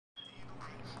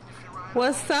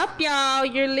What's up, y'all?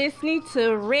 You're listening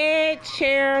to Red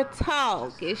Chair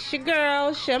Talk. It's your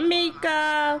girl,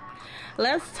 Shamika.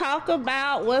 Let's talk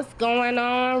about what's going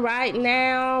on right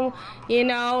now, in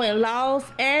Los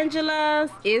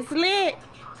Angeles. It's lit.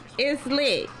 It's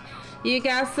lit. You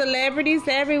got celebrities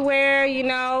everywhere,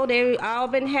 they've all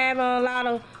been having a lot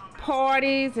of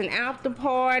parties and after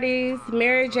parties.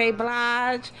 Mary J.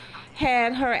 Blige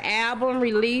had her album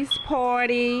release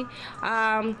party.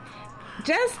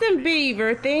 Justin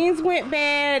Bieber, things went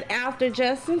bad after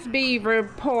Justin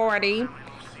Bieber party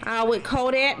with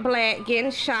Kodak Black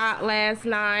getting shot last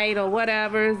night or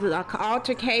whatever, an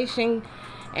altercation,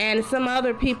 and some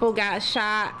other people got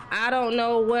shot. I don't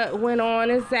know what went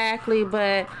on exactly,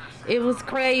 but it was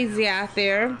crazy out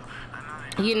there.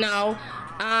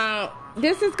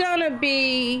 This is gonna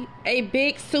be a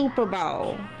big Super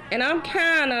Bowl, and I'm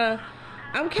kind of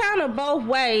both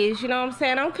ways,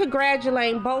 I'm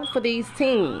congratulating both of these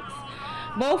teams.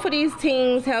 Both of these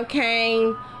teams have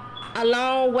came a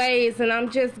long ways, and I'm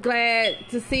just glad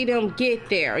to see them get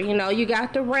there. You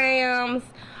got the Rams.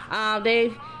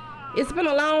 It's been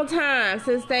a long time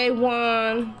since they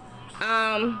won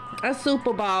a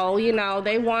Super Bowl.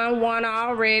 They won one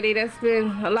already. That's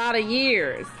been a lot of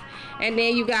years. And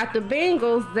then you got the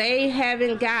Bengals. They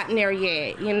haven't gotten there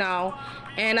yet,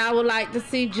 and I would like to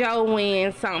see Joe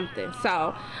win something.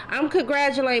 So I'm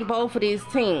congratulating both of these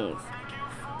teams.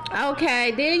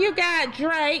 Okay, then you got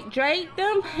Drake. Drake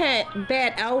them had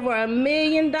bet over $1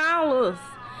 million,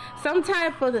 some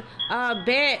type of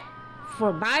bet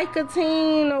for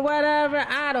Bike-A-Teen or whatever.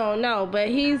 I don't know, but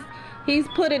he's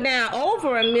put it down over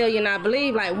 $1 million, I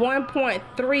believe, like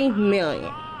 1.3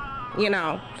 million.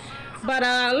 But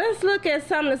let's look at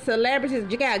some of the celebrities.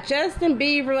 You got Justin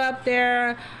Bieber up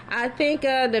there. I think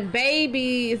the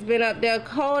baby has been up there.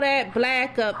 Kodak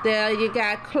Black up there. You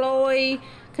got Khloe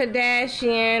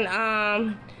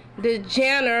Kardashian, the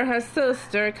Jenner, her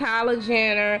sister, Kylie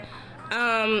Jenner.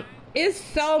 It's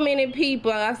so many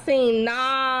people. I've seen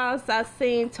Nas. I've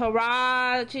seen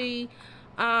Taraji.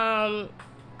 I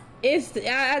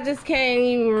just can't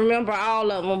even remember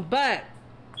all of them. But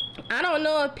I don't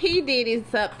know if P.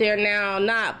 Diddy's up there now or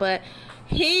not, but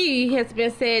he has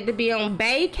been said to be on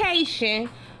vacation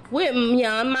with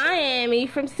Young Miami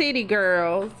from City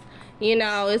Girls.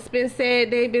 It's been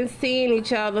said they've been seeing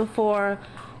each other for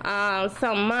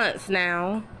some months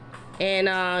now, and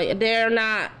they're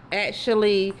not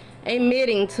actually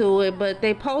admitting to it, but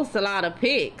they post a lot of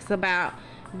pics about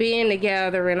being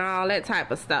together and all that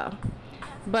type of stuff.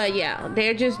 But yeah,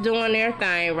 they're just doing their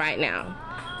thing right now.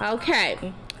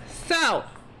 Okay. So,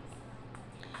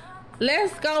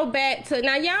 let's go back to,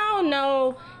 now y'all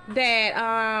know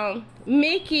that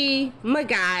Mickey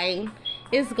McGuire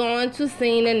is going to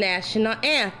sing the national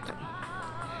anthem.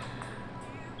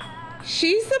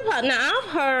 Now I've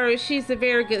heard she's a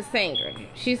very good singer.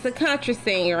 She's a country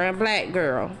singer, a black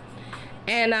girl.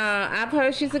 And I've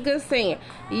heard she's a good singer.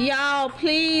 Y'all,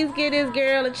 please give this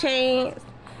girl a chance.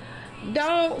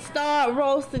 Don't start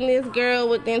roasting this girl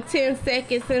within 10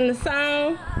 seconds in the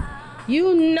song.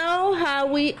 You know how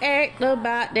we act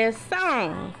about that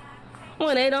song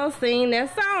when they don't sing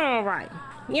that song right.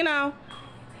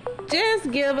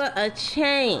 Just give her a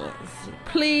chance.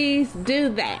 Please do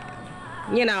that.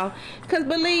 Because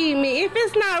believe me, if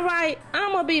it's not right,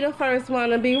 I'm going to be the first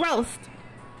one to be roasted.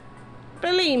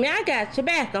 Believe me, I got your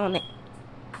back on it.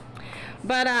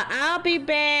 But I'll be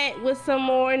back with some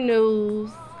more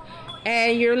news.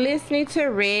 And you're listening to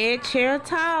Red Chair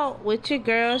Talk with your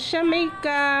girl,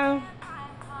 Shamika.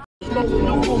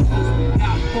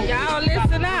 Y'all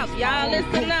listen up. Y'all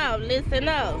listen up. Listen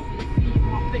up.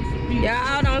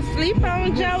 Y'all don't sleep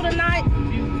on Joe tonight.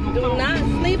 Do not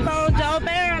sleep on Joe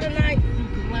Bear tonight.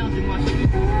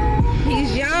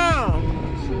 He's young.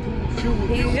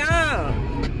 He's young.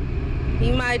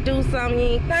 He might do something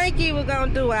he didn't think he was going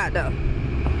to do out there.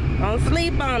 Don't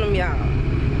sleep on him, y'all.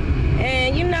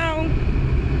 And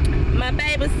my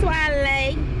baby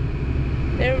Swale,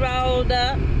 they rolled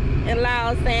up in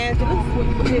Los Angeles.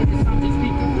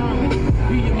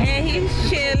 And he's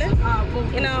chilling.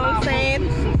 You know what I'm saying?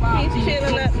 He's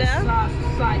chilling up there.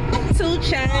 2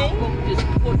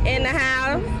 Chainz in the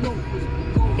house.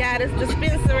 Got his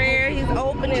dispensary. He's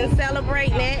opening and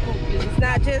celebrating it. It's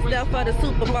not just there for the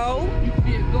Super Bowl.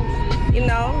 He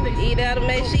there to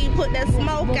make sure you put that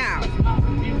smoke out.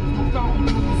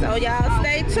 So y'all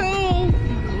stay tuned.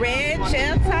 Red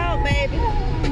Chair Talk, baby.